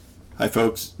Hi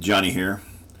folks, Johnny here.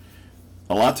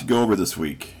 A lot to go over this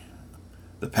week.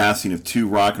 The passing of two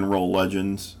rock and roll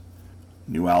legends,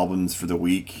 new albums for the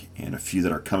week, and a few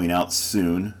that are coming out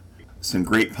soon. Some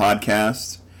great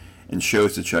podcasts and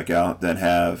shows to check out that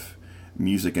have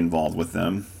music involved with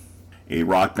them. A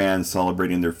rock band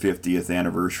celebrating their 50th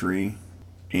anniversary,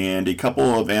 and a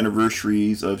couple of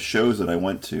anniversaries of shows that I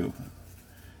went to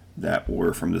that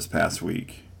were from this past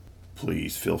week.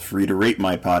 Please feel free to rate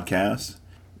my podcast.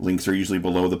 Links are usually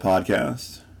below the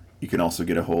podcast. You can also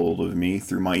get a hold of me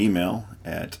through my email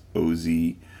at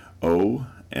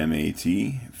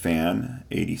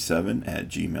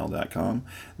ozomatfan87@gmail.com.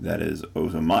 That is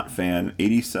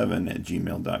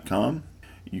ozomatfan87@gmail.com.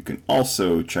 You can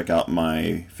also check out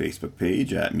my Facebook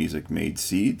page at Music Made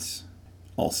Seeds.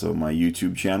 Also my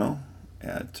YouTube channel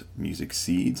at Music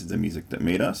Seeds, the music that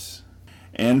made us.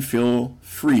 And feel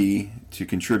free to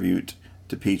contribute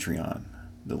to Patreon.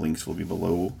 The links will be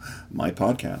below my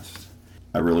podcast.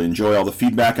 I really enjoy all the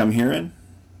feedback I'm hearing.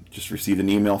 Just received an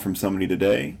email from somebody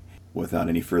today. Without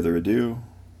any further ado,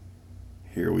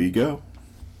 here we go.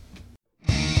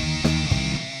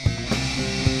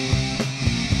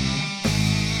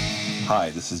 Hi,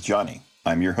 this is Johnny.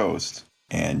 I'm your host,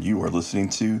 and you are listening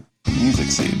to Music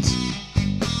Seeds,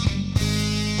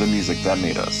 the music that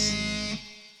made us.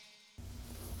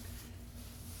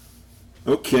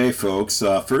 Okay, folks,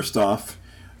 first off,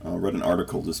 I read an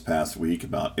article this past week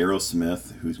about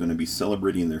Aerosmith, who's going to be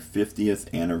celebrating their 50th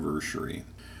anniversary.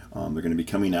 They're going to be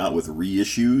coming out with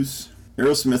reissues.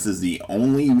 Aerosmith is the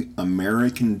only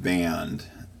American band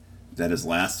that has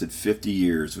lasted 50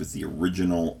 years with the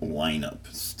original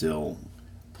lineup still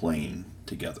playing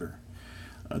together.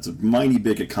 It's a mighty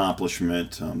big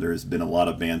accomplishment. There has been a lot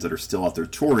of bands that are still out there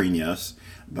touring, yes,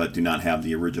 but do not have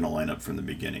the original lineup from the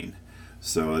beginning.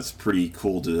 So it's pretty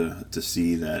cool to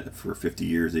see that for 50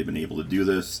 years they've been able to do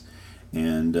this.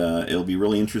 And it'll be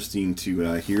really interesting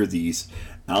to hear these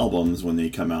albums when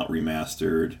they come out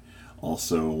remastered.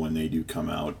 Also when they do come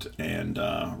out and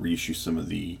reissue some of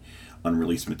the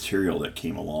unreleased material that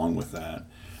came along with that.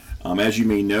 As you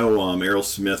may know,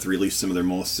 Aerosmith released some of their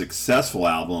most successful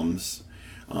albums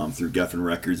through Geffen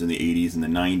Records in the 80s and the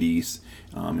 90s,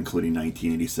 including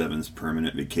 1987's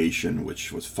Permanent Vacation,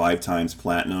 which was 5 times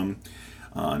platinum,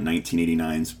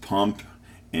 1989's Pump,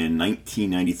 and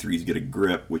 1993's Get a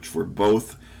Grip, which were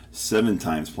both 7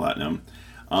 times platinum.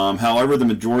 However, the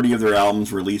majority of their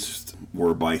albums released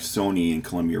were by Sony and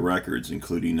Columbia Records,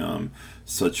 including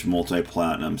such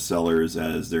multi-platinum sellers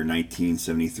as their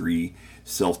 1973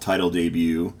 self-titled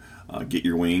debut, Get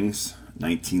Your Wings,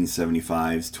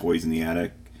 1975's Toys in the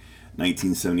Attic,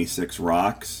 1976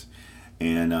 Rocks,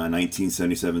 and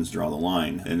 1977's Draw the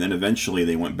Line. And then eventually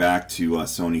they went back to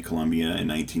Sony Columbia in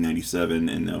 1997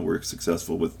 and were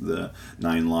successful with the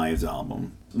Nine Lives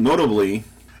album. Notably,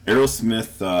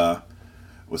 Aerosmith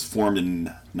was formed in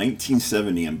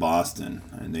 1970 in Boston,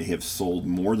 and they have sold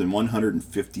more than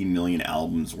 150 million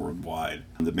albums worldwide.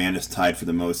 The band is tied for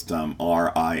the most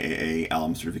RIAA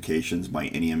album certifications by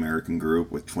any American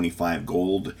group, with 25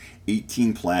 gold,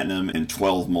 18 platinum, and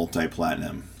 12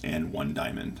 multi-platinum, and 1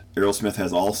 diamond. Aerosmith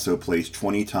has also placed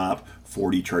 20 top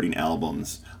 40 charting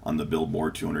albums on the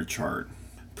Billboard 200 chart.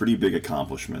 Pretty big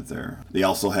accomplishment there. They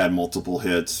also had multiple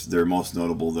hits. Their most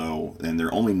notable, though, and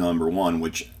their only number one,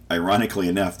 which ironically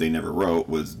enough they never wrote,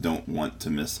 was Don't Want to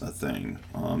Miss a Thing.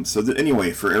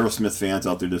 Anyway, for Aerosmith fans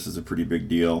out there, this is a pretty big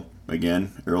deal.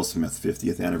 Again, Aerosmith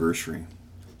 50th anniversary.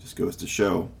 Just goes to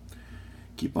show.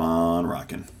 Keep on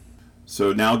rocking.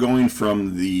 So now going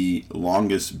from the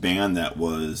longest band that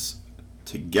was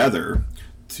together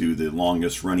to the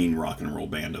longest running rock and roll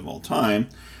band of all time,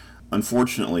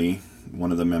 unfortunately,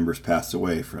 one of the members passed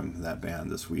away from that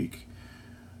band this week.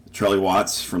 Charlie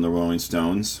Watts from the Rolling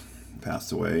Stones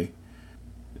passed away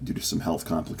due to some health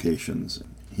complications.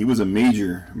 He was a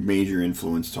major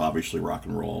influence to obviously rock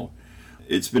and roll.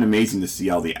 It's been amazing to see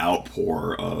how the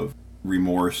outpour of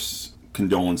remorse,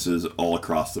 condolences all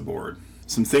across the board.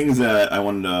 Some things that I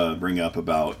wanted to bring up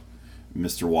about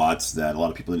Mr. Watts that a lot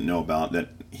of people didn't know about, that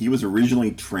he was originally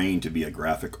trained to be a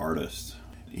graphic artist.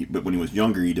 But when he was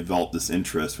younger, he developed this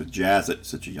interest with jazz at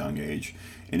such a young age.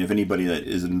 And if anybody that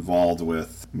is involved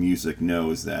with music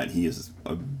knows that he is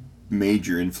a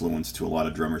major influence to a lot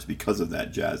of drummers because of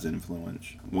that jazz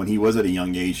influence. When he was at a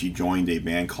young age, he joined a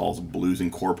band called Blues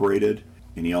Incorporated,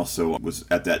 and he also was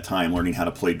at that time learning how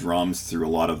to play drums through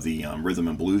a lot of the rhythm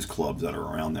and blues clubs that are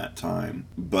around that time.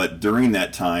 But during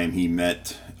that time, he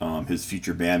met his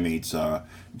future bandmates,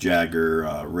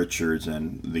 Jagger, Richards,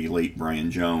 and the late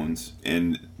Brian Jones.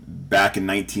 And back in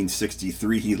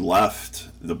 1963, he left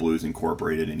the Blues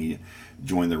Incorporated and he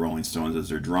joined the Rolling Stones as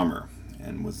their drummer.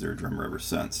 and was their drummer ever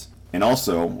since. And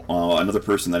also, another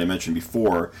person that I mentioned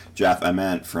before, Jeff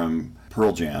Ament from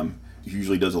Pearl Jam,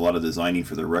 usually does a lot of designing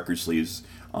for their record sleeves.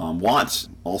 Watts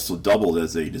also doubled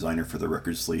as a designer for the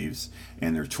record sleeves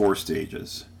and their tour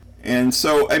stages. And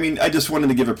so, I mean, I just wanted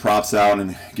to give a props out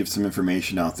and give some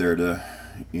information out there to,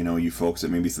 you folks,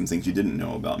 that maybe some things you didn't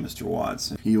know about Mr.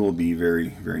 Watts. He will be very,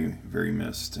 very, very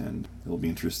missed, and it'll be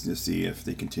interesting to see if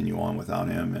they continue on without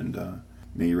him, and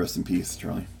may you rest in peace,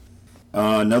 Charlie.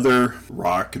 Another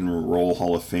Rock and Roll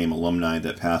Hall of Fame alumni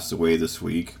that passed away this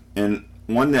week, and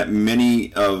one that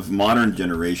many of modern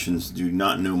generations do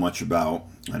not know much about,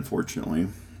 unfortunately,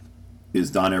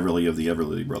 is Don Everly of the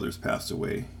Everly Brothers, passed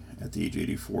away at the age of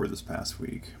 84 this past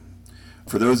week.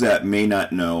 For those that may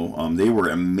not know, they were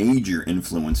a major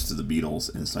influence to the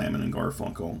Beatles and Simon and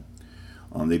Garfunkel.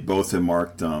 They both have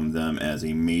marked them as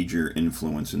a major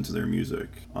influence into their music.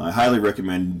 I highly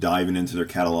recommend diving into their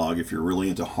catalog if you're really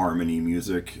into harmony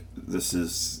music. This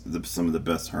is some of the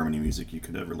best harmony music you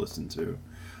could ever listen to.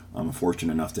 I'm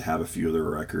fortunate enough to have a few of their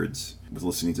records. I was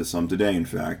listening to some today, in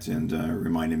fact, and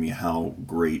reminded me how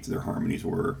great their harmonies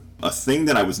were. A thing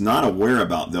that I was not aware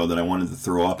about, though, that I wanted to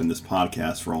throw up in this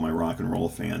podcast for all my rock and roll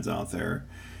fans out there,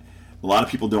 a lot of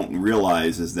people don't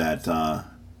realize is that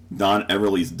Don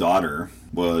Everly's daughter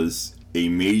was a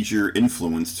major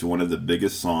influence to one of the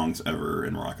biggest songs ever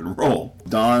in rock and roll.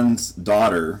 Don's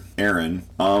daughter, Erin,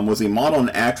 was a model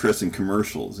and actress in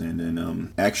commercials, and in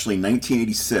actually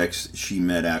 1986 she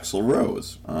met Axl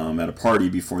Rose at a party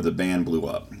before the band blew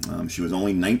up. She was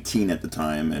only 19 at the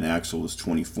time, and Axl was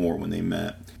 24 when they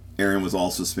met. Erin was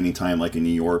also spending time in New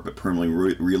York, but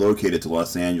permanently relocated to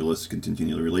Los Angeles to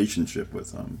continue the relationship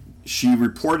with him. She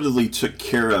reportedly took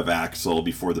care of Axl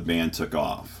before the band took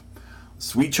off.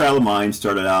 Sweet Child of Mine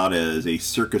started out as a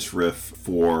circus riff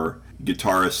for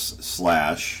guitarist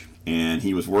Slash, and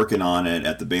he was working on it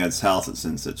at the band's house at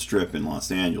Sunset Strip in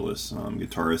Los Angeles.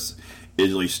 Guitarist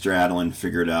Isley Stradlin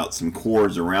figured out some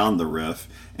chords around the riff,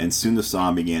 and soon the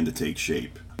song began to take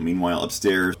shape. Meanwhile,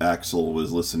 upstairs, Axl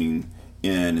was listening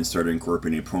in and started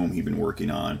incorporating a poem he'd been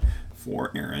working on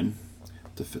for Erin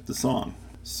to fit the song.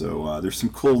 So there's some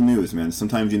cool news, man.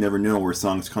 Sometimes you never know where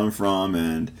songs come from,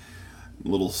 and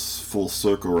little full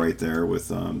circle right there with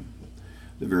the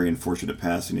very unfortunate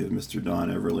passing of Mr.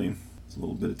 Don Everly. It's a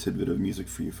little bit of tidbit of music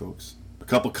for you folks. A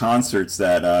couple concerts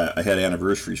that I had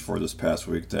anniversaries for this past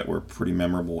week that were pretty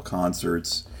memorable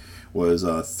concerts was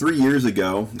 3 years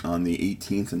ago on the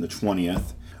 18th and the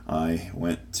 20th. I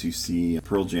went to see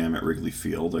Pearl Jam at Wrigley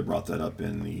Field. I brought that up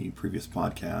in the previous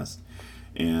podcast.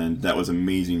 And that was an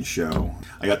amazing show.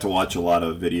 I got to watch a lot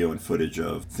of video and footage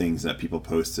of things that people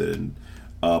posted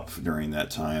up during that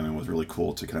time, and it was really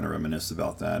cool to kind of reminisce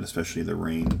about that, especially the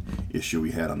rain issue we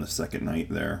had on the second night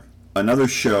there. Another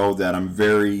show that I'm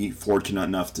very fortunate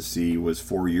enough to see was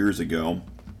 4 years ago.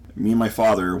 Me and my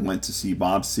father went to see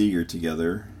Bob Seger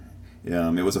together.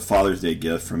 It was a Father's Day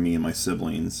gift from me and my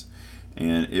siblings,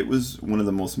 and it was one of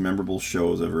the most memorable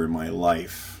shows ever in my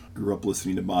life. Grew up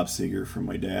listening to Bob Seger from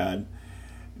my dad.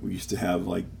 We used to have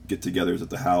get-togethers at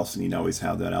the house, and he'd always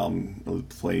have that album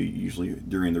play, usually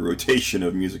during the rotation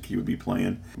of music he would be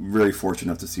playing. Very fortunate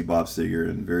enough to see Bob Seger,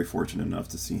 and very fortunate enough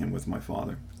to see him with my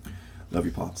father. Love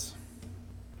you, Pops.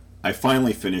 I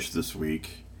finally finished this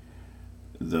week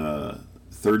the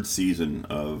third season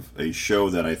of a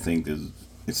show that I think is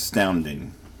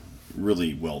astounding,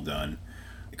 really well done.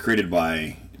 Created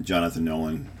by Jonathan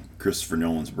Nolan, Christopher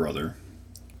Nolan's brother.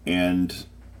 And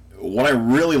what I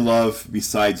really love,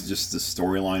 besides just the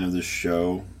storyline of this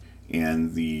show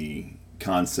and the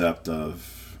concept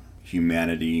of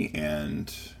humanity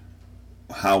and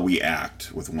how we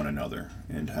act with one another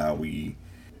and how we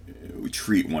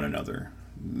treat one another.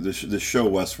 The show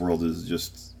Westworld is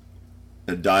just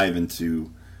a dive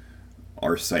into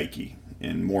our psyche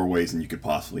in more ways than you could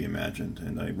possibly imagine,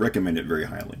 and I recommend it very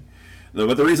highly.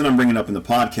 But the reason I'm bringing it up in the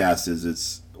podcast is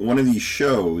it's one of these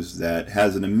shows that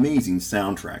has an amazing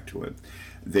soundtrack to it.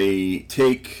 They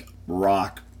take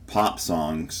rock pop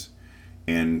songs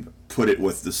and put it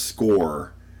with the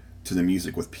score to the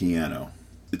music with piano.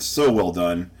 It's so well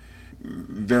done,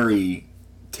 very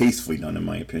tastefully done in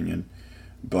my opinion.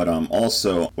 But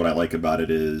also what I like about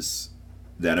it is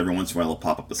that every once in a while it'll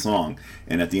pop up a song.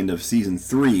 And at the end of season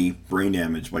 3, Brain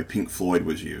Damage by Pink Floyd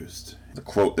was used. The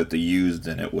quote that they used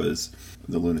in it was,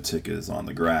 "The lunatic is on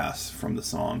the grass," from the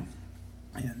song.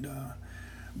 And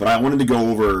but I wanted to go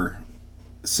over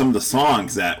some of the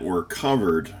songs that were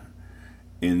covered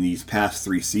in these past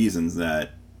 3 seasons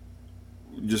that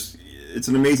just, it's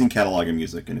an amazing catalog of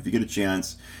music. And if you get a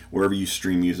chance, wherever you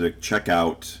stream music, check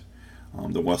out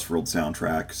the Westworld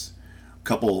soundtracks. A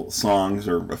couple songs,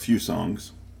 or a few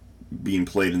songs, being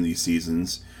played in these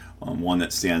seasons. One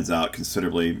that stands out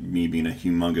considerably, me being a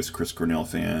humongous Chris Cornell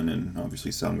fan and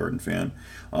obviously Soundgarden fan.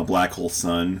 Black Hole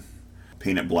Sun,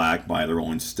 Paint It Black by the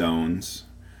Rolling Stones.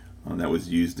 That was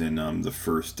used in the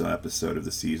first episode of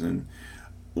the season.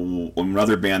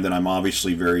 Another band that I'm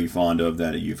obviously very fond of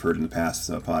that you've heard in the past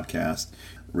podcast,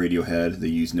 Radiohead. They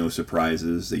use No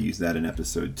Surprises. They used that in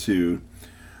episode 2.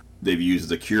 They've used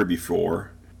The Cure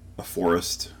before, A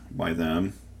Forest by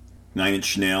them. Nine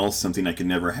Inch Nails, Something I Could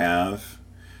Never Have,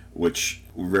 which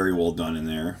were very well done in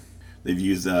there. They've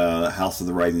used House of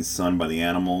the Rising Sun by The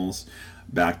Animals,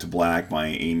 Back to Black by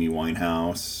Amy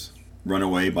Winehouse,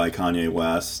 Runaway by Kanye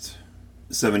West,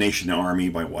 Seven Nation Army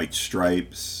by White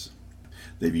Stripes.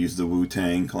 They've used the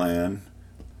Wu-Tang Clan,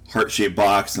 Heart-Shaped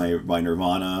Box by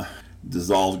Nirvana,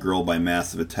 Dissolved Girl by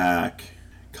Massive Attack,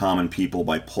 Common People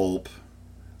by Pulp.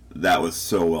 That was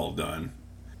so well done.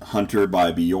 Hunter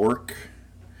by Bjork,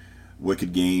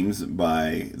 Wicked Games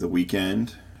by The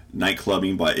Weeknd,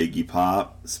 Nightclubbing by Iggy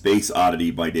Pop, Space Oddity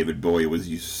by David Bowie was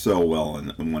used so well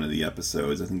in one of the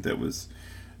episodes. I think that was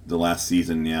the last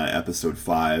season, episode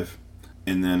 5.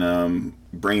 And then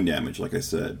Brain Damage, like I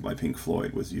said, by Pink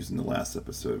Floyd was used in the last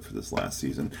episode for this last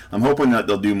season. I'm hoping that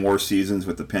they'll do more seasons,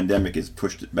 but the pandemic has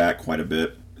pushed it back quite a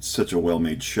bit. It's such a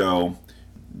well-made show.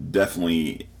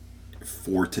 Definitely,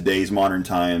 for today's modern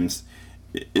times,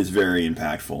 is very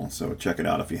impactful. So check it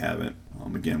out if you haven't.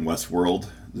 Again, Westworld,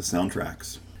 the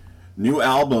soundtracks. New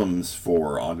albums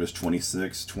for August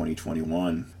 26,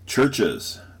 2021.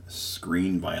 Churches,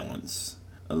 Screen Violence.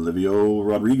 Olivia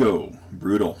Rodrigo,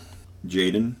 Brutal.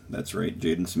 Jaden, that's right,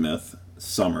 Jaden Smith,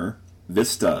 Summer.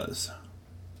 Vistas,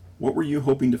 What Were You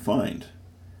Hoping to Find?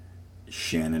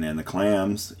 Shannon and the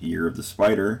Clams, Year of the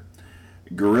Spider.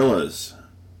 Gorillaz,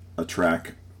 a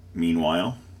track,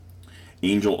 Meanwhile.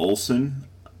 Angel Olsen,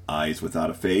 Eyes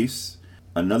Without a Face.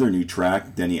 Another new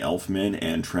track, Denny Elfman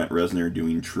and Trent Reznor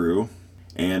doing True.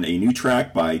 And a new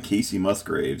track by Casey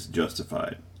Musgraves,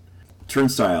 Justified.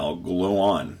 Turnstile, Glow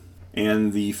On.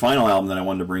 And the final album that I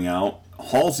wanted to bring out,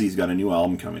 Halsey's got a new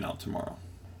album coming out tomorrow.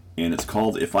 And it's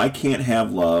called If I Can't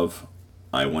Have Love,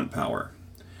 I Want Power.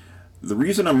 The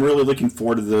reason I'm really looking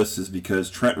forward to this is because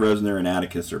Trent Reznor and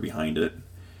Atticus are behind it.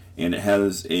 And it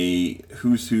has a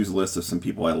who's who's list of some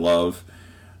people I love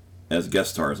as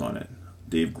guest stars on it.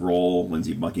 Dave Grohl,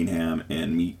 Lindsey Buckingham,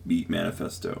 and Meat Beat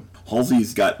Manifesto.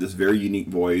 Halsey's got this very unique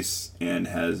voice and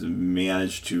has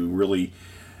managed to really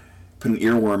put an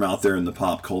earworm out there in the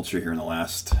pop culture here in the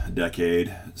last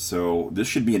decade. So this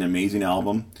should be an amazing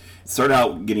album. It started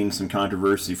out getting some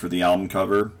controversy for the album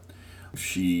cover.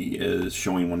 She is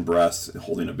showing one breast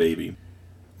holding a baby.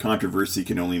 Controversy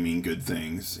can only mean good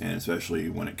things, and especially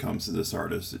when it comes to this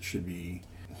artist, it should be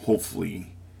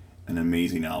hopefully an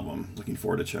amazing album. Looking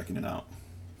forward to checking it out.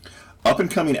 Up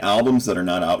and coming albums that are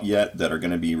not out yet that are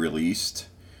going to be released.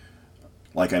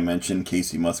 Like I mentioned,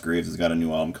 Casey Musgraves has got a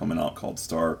new album coming out called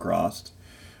Star-Crossed.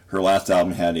 Her last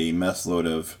album had a mess load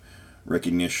of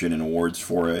recognition and awards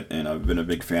for it, and I've been a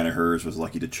big fan of hers. Was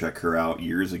lucky to check her out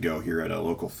years ago here at a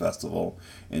local festival,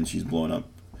 and she's blown up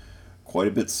quite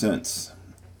a bit since.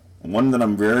 One that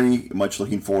I'm very much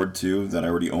looking forward to that I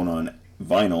already own on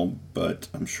vinyl, but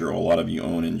I'm sure a lot of you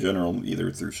own in general,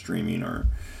 either through streaming or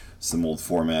some old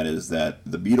format, is that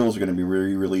the Beatles are going to be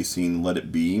re-releasing Let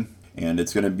It Be, and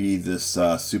it's going to be this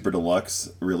super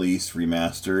deluxe release,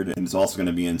 remastered, and it's also going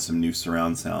to be in some new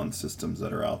surround sound systems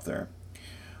that are out there.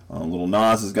 Lil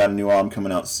Nas has got a new album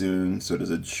coming out soon, so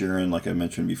does Ed Sheeran, like I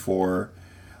mentioned before.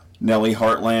 Nelly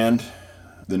Heartland,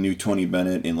 the new Tony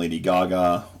Bennett and Lady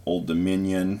Gaga, Old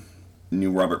Dominion, new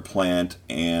Robert Plant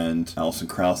and Alison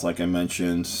Krauss, like I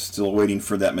mentioned. Still waiting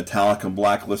for that Metallica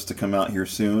Blacklist to come out here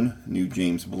soon. New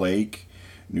James Blake,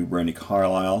 new Brandi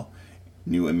Carlile,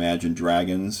 new Imagine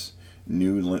Dragons,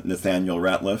 new Nathaniel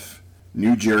Rateliff,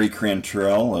 new Jerry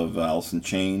Cantrell of Alice in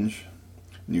Chains,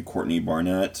 new Courtney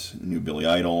Barnett, new Billy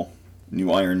Idol, new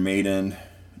Iron Maiden,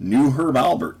 new Herb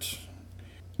Alpert,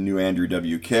 new Andrew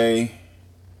WK,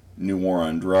 new War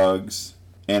on Drugs,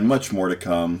 and much more to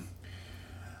come.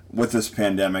 With this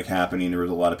pandemic happening, there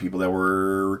was a lot of people that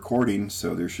were recording,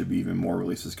 so there should be even more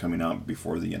releases coming out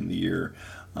before the end of the year,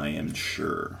 I am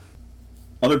sure.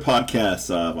 Other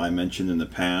podcasts I mentioned in the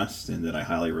past and that I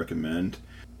highly recommend.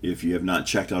 If you have not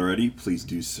checked already, please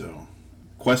do so.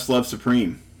 Questlove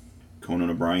Supreme, Conan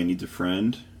O'Brien Needs a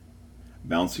Friend,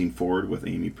 Bouncing Forward with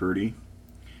Amy Purdy,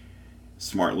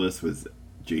 Smart List with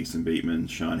Jason Bateman,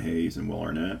 Sean Hayes, and Will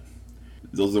Arnett.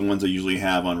 Those are the ones I usually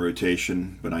have on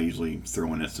rotation, but I usually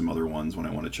throw in some other ones when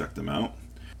I want to check them out.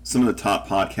 Some of the top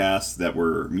podcasts that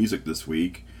were music this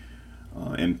week: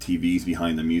 MTV's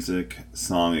Behind the Music,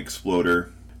 Song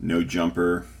Exploder, No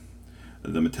Jumper,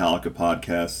 the Metallica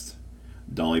podcast,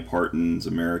 Dolly Parton's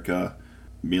America,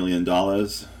 $1 Million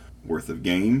Worth of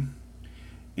Game,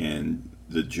 and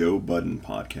the Joe Budden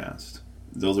podcast.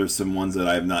 Those are some ones that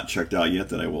I have not checked out yet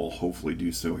that I will hopefully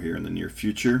do so here in the near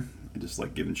future. I just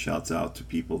like giving shouts out to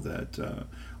people that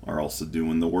are also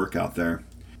doing the work out there.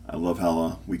 I love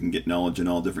how we can get knowledge in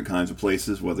all different kinds of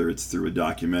places, whether it's through a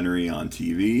documentary on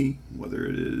TV, whether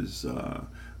it is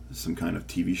some kind of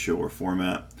TV show or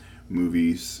format,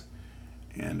 movies,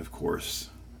 and of course,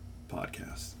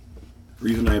 podcasts. The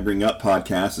reason I bring up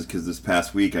podcasts is because this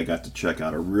past week I got to check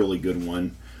out a really good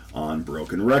one on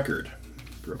Broken Record.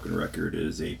 Broken Record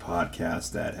is a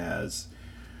podcast that has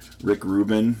Rick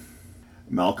Rubin,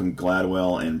 Malcolm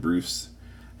Gladwell, and Bruce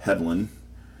Hedlund.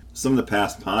 Some of the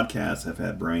past podcasts have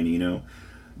had Brian Eno,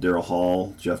 Daryl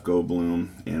Hall, Jeff Goldblum,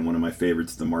 and one of my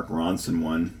favorites, the Mark Ronson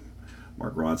one.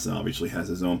 Mark Ronson obviously has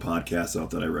his own podcast out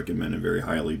that I recommended very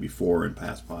highly before in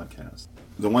past podcasts.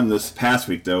 The one this past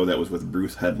week, though, that was with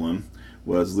Bruce Hedlund,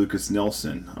 was Lucas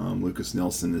Nelson. Lucas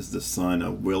Nelson is the son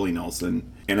of Willie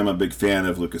Nelson, and I'm a big fan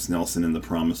of Lucas Nelson and The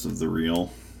Promise of the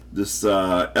Real. This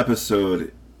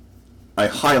episode, I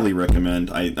highly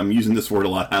recommend. I'm using this word a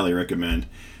lot, highly recommend.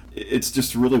 It's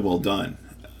just really well done.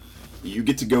 You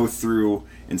get to go through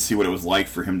and see what it was like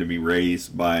for him to be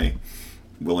raised by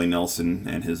Willie Nelson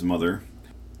and his mother.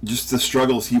 Just the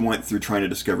struggles he went through trying to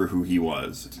discover who he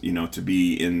was. You know, to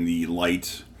be in the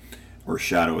light or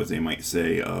shadow, as they might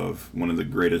say, of one of the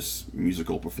greatest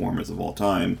musical performers of all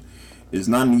time is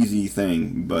not an easy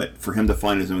thing, but for him to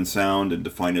find his own sound and to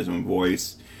find his own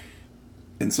voice,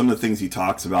 and some of the things he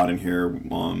talks about in here,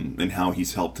 and how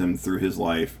he's helped him through his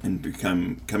life and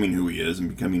becoming who he is and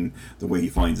becoming the way he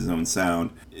finds his own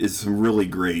sound, is some really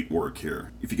great work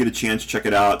here. If you get a chance, check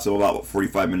it out. It's about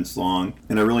 45 minutes long,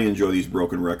 and I really enjoy these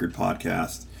Broken Record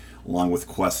podcasts, along with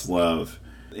Questlove.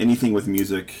 Anything with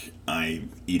music, I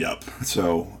eat up.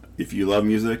 So if you love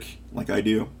music, like I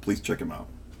do, please check them out.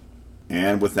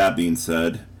 And with that being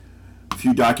said, a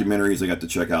few documentaries I got to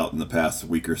check out in the past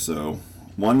week or so.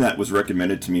 One that was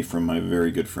recommended to me from my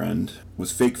very good friend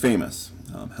was Fake Famous.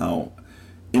 How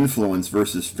influence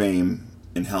versus fame,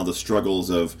 and how the struggles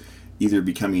of either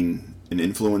becoming an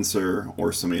influencer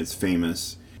or somebody that's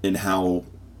famous, and how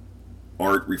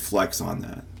art reflects on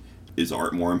that. Is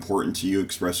art more important to you,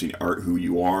 expressing art who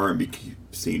you are and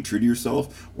staying true to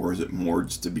yourself, or is it more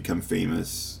just to become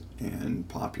famous and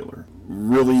popular?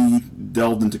 Really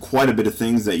delved into quite a bit of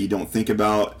things that you don't think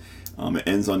about. It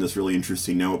ends on this really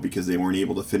interesting note because they weren't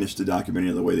able to finish the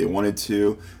documentary the way they wanted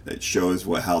to. It shows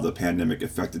how the pandemic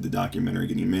affected the documentary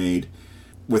getting made.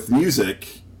 With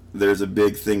music, there's a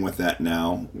big thing with that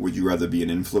now. Would you rather be an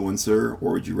influencer,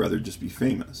 or would you rather just be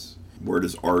famous? Where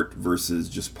does art versus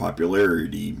just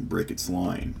popularity break its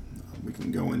line? We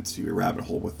can go into a rabbit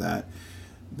hole with that.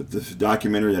 But the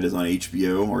documentary that is on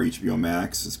HBO or HBO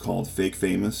Max is called Fake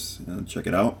Famous. Check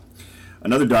it out.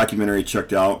 Another documentary I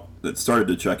checked out, that started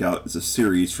to check out, is a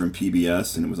series from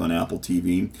PBS, and it was on Apple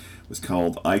TV. It was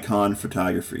called Icon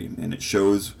Photography, and it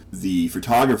shows the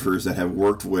photographers that have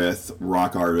worked with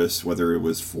rock artists, whether it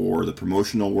was for the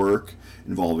promotional work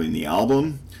involving the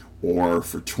album, or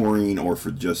for touring, or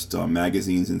for just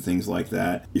magazines and things like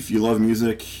that. If you love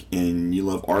music and you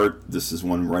love art, this is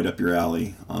one right up your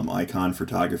alley. Icon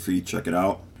Photography, check it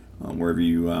out wherever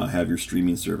you have your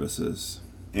streaming services.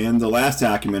 And the last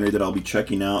documentary that I'll be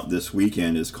checking out this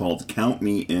weekend is called Count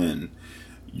Me In.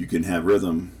 You can have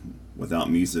rhythm without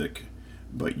music,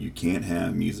 but you can't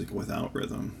have music without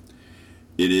rhythm.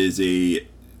 It is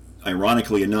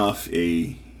ironically enough,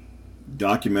 a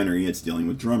documentary. It's dealing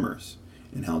with drummers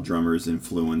and how drummers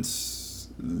influence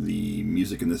the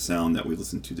music and the sound that we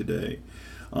listen to today.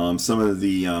 Some of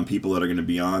the people that are going to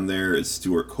be on there is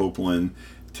Stuart Copeland,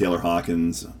 Taylor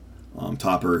Hawkins,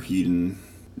 Topper Headon,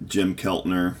 Jim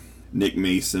Keltner, Nick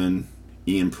Mason,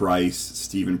 Ian Price,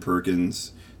 Stephen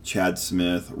Perkins, Chad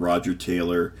Smith, Roger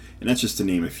Taylor, and that's just to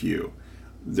name a few.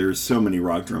 There's so many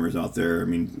rock drummers out there. I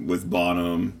mean, with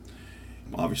Bonham,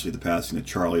 obviously the passing of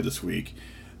Charlie this week,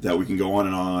 that we can go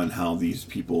on how these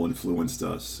people influenced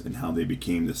us and how they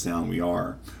became the sound we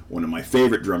are. One of my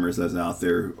favorite drummers that's out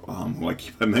there, who I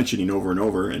keep mentioning over and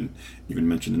over, and even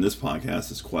mentioned in this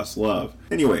podcast, is Questlove.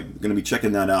 Anyway, I'm going to be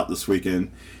checking that out this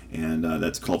weekend, and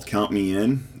that's called Count Me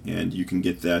In, and you can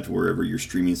get that wherever your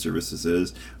streaming services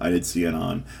is. I did see it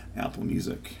on Apple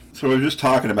Music. So we were just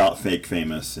talking about Fake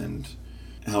Famous and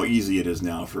how easy it is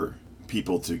now for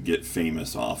people to get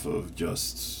famous off of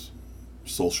just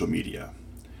social media.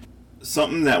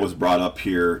 Something that was brought up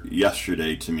here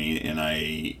yesterday to me, and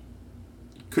I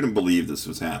couldn't believe this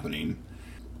was happening.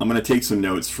 I'm going to take some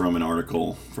notes from an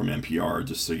article from NPR,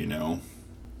 just so you know.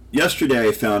 Yesterday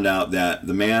I found out that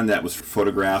the man that was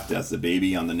photographed as the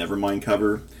baby on the Nevermind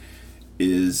cover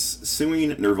is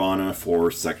suing Nirvana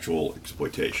for sexual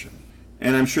exploitation.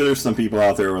 And I'm sure there's some people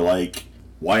out there who are like,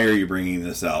 why are you bringing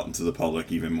this out into the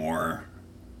public even more?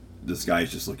 This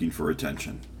guy's just looking for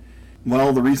attention.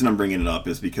 Well, the reason I'm bringing it up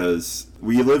is because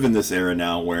we live in this era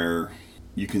now where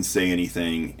you can say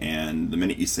anything, and the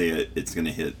minute you say it, it's going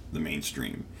to hit the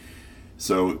mainstream.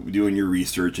 So doing your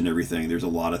research and everything, there's a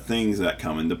lot of things that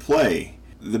come into play.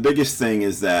 The biggest thing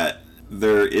is that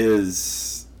there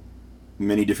is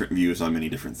many different views on many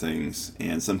different things,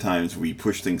 and sometimes we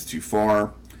push things too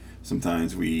far,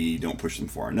 sometimes we don't push them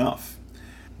far enough.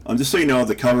 Just so you know,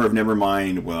 the cover of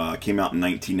Nevermind came out in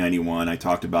 1991. I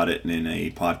talked about it in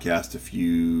a podcast a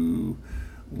few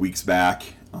weeks back,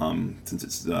 since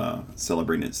it's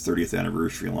celebrating its 30th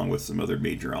anniversary along with some other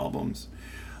major albums.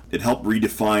 It helped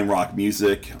redefine rock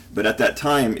music, but at that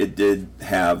time it did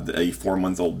have a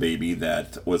 4-month-old baby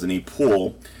that was in a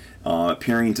pool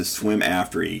appearing to swim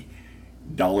after a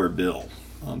dollar bill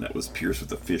that was pierced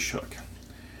with a fish hook.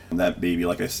 That baby,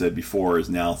 like I said before, is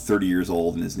now 30 years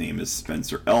old, and his name is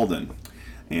Spencer Eldon.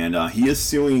 And he is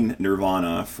suing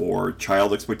Nirvana for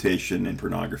child exploitation and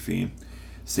pornography,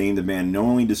 saying the band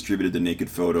knowingly distributed the naked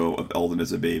photo of Eldon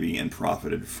as a baby and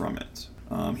profited from it.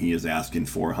 He is asking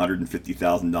for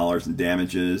 $150,000 in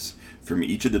damages from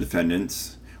each of the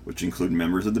defendants, which include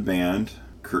members of the band,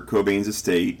 Kurt Cobain's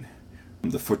estate,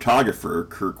 the photographer,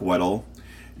 Kirk Weddle,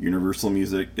 Universal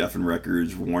Music, Geffen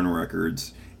Records, Warner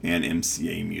Records, and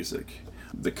MCA Music.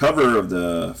 The cover of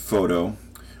the photo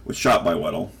was shot by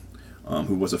Weddle,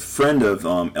 who was a friend of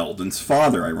Eldon's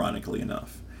father, ironically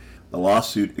enough. The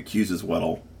lawsuit accuses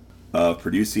Weddle of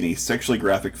producing a sexually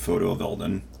graphic photo of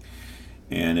Eldon,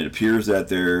 and it appears that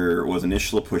there was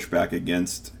initial pushback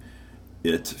against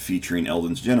it featuring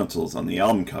Eldon's genitals on the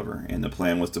album cover, and the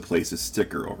plan was to place a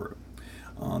sticker over it.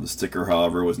 The sticker,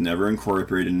 however, was never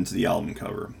incorporated into the album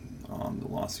cover, the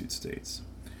lawsuit states.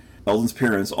 Eldon's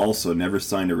parents also never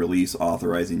signed a release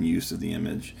authorizing use of the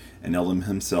image, and Eldon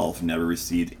himself never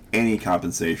received any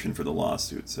compensation for the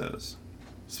lawsuit, says.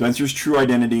 Spencer's true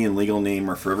identity and legal name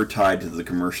are forever tied to the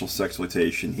commercial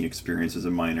sexploitation he experienced as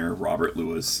a minor. Robert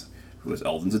Lewis, who is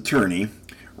Eldon's attorney,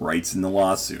 writes in the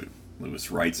lawsuit. Lewis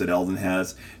writes that Eldon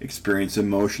has experienced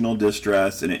emotional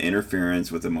distress and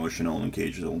interference with emotional and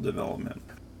occasional development.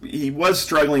 He was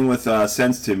struggling with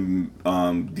sense to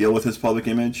deal with his public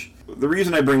image. The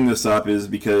reason I bring this up is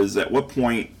because at what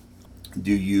point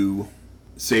do you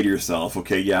say to yourself,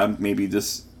 okay, yeah, maybe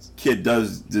this kid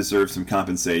does deserve some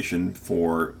compensation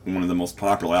for one of the most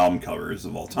popular album covers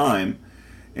of all time,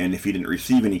 and if he didn't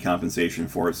receive any compensation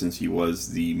for it since he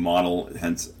was the model,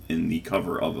 hence in the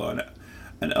cover of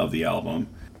the album,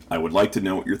 I would like to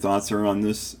know what your thoughts are on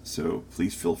this, so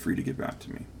please feel free to get back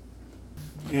to me.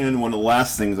 And one of the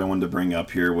last things I wanted to bring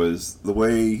up here was the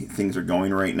way things are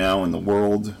going right now in the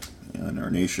world and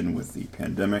our nation with the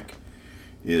pandemic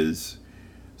is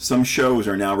some shows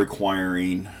are now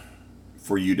requiring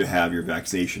for you to have your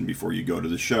vaccination before you go to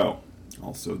the show.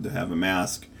 Also to have a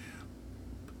mask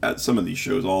at some of these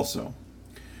shows also.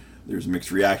 There's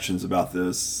mixed reactions about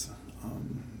this.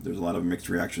 There's a lot of mixed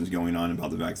reactions going on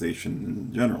about the vaccination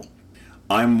in general.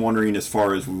 I'm wondering, as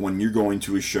far as when you're going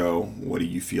to a show, what do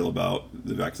you feel about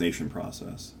the vaccination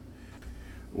process?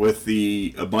 With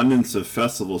the abundance of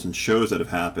festivals and shows that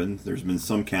have happened, there's been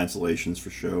some cancellations for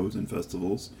shows and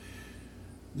festivals.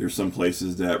 There's some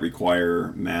places that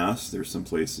require masks. There's some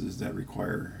places that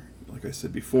require, like I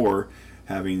said before,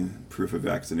 having proof of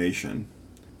vaccination.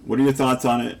 What are your thoughts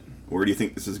on it? Where do you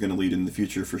think this is going to lead in the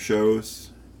future for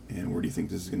shows? And where do you think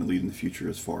this is going to lead in the future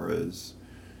as far as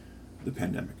the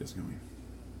pandemic is going?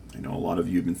 I know a lot of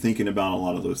you have been thinking about a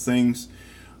lot of those things.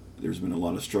 There's been a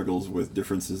lot of struggles with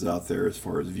differences out there as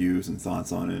far as views and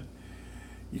thoughts on it.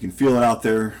 You can feel it out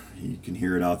there. You can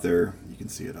hear it out there. You can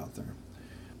see it out there.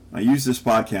 I use this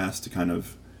podcast to kind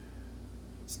of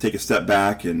take a step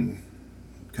back and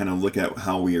kind of look at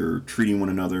how we are treating one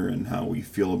another and how we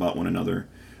feel about one another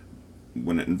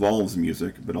when it involves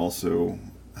music, but also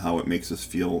how it makes us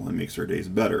feel and makes our days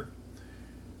better.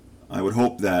 I would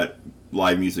hope that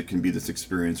live music can be this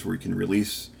experience where you can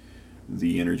release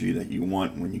the energy that you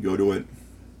want when you go to it.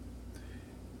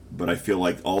 But I feel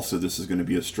like also this is going to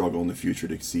be a struggle in the future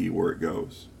to see where it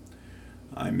goes.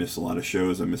 I miss a lot of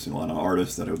shows. I'm missing a lot of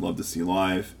artists that I would love to see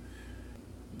live.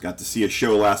 Got to see a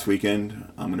show last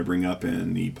weekend. I'm going to bring up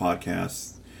in the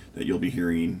podcast that you'll be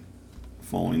hearing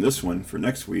following this one for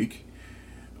next week.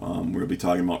 We'll be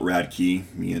talking about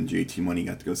Radkey. Me and JT Money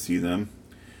got to go see them.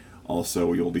 Also,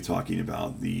 we'll be talking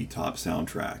about the top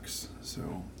soundtracks.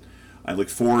 So I look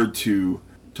forward to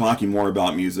talking more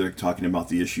about music, talking about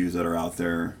the issues that are out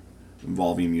there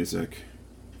involving music,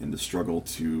 and the struggle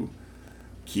to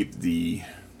keep the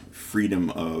freedom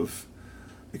of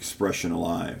expression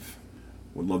alive.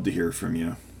 Would love to hear from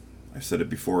you. I've said it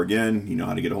before again, you know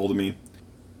how to get a hold of me.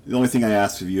 The only thing I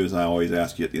ask of you, as I always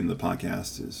ask you at the end of the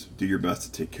podcast, is do your best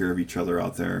to take care of each other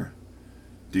out there.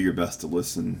 Do your best to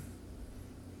listen.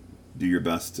 Do your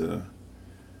best to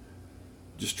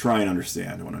just try and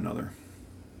understand one another.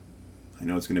 I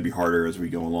know it's going to be harder as we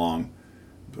go along,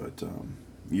 but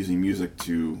using music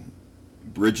to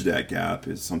bridge that gap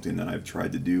is something that I've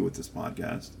tried to do with this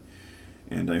podcast.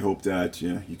 And I hope that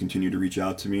you continue to reach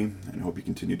out to me, and I hope you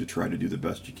continue to try to do the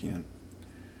best you can.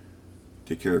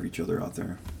 Take care of each other out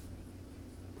there.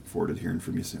 Look forward to hearing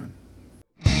from you soon.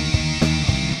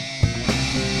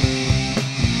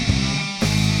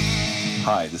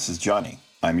 Hi, this is Johnny.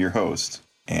 I'm your host,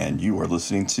 and you are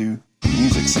listening to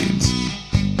Music Seeds.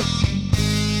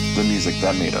 The music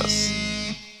that made us.